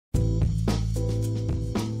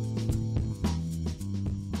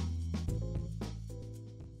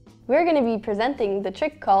we're going to be presenting the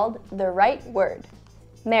trick called the right word.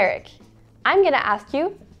 Merrick, I'm going to ask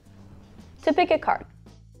you to pick a card.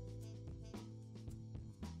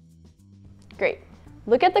 Great.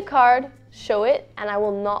 Look at the card, show it, and I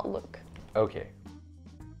will not look. Okay.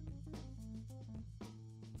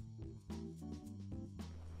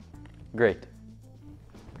 Great.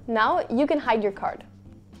 Now you can hide your card.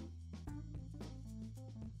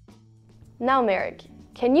 Now, Merrick,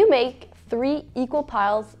 can you make 3 equal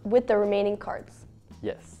piles with the remaining cards?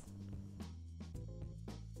 Yes.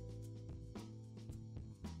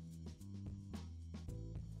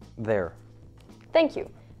 There. Thank you.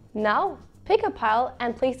 Now, pick a pile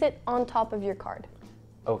and place it on top of your card.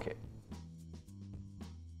 Okay.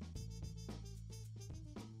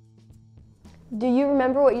 Do you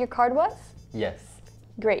remember what your card was? Yes.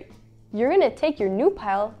 Great. You're going to take your new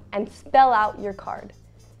pile and spell out your card.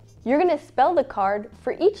 You're going to spell the card.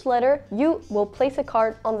 For each letter, you will place a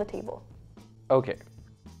card on the table. Okay.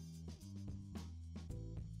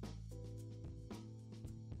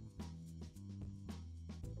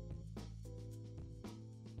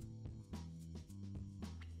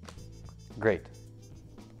 Great.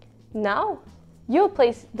 Now, you'll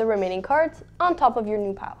place the remaining cards on top of your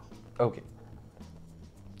new pile. Okay.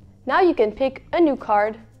 Now you can pick a new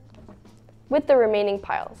card with the remaining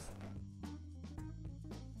piles.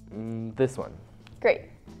 This one. Great.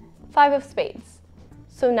 5 of spades.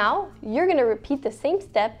 So now you're going to repeat the same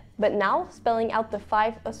step, but now spelling out the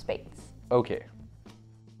 5 of spades. Okay.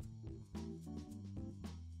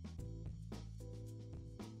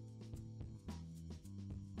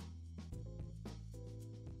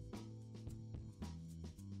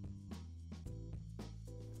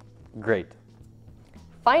 Great.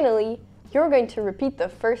 Finally, you're going to repeat the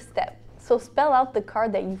first step. So spell out the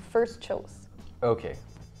card that you first chose. Okay.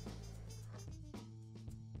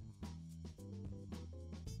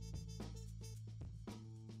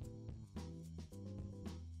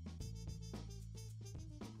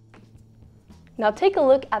 Now take a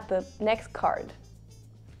look at the next card.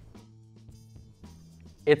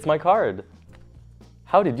 It's my card.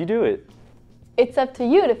 How did you do it? It's up to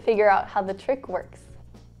you to figure out how the trick works.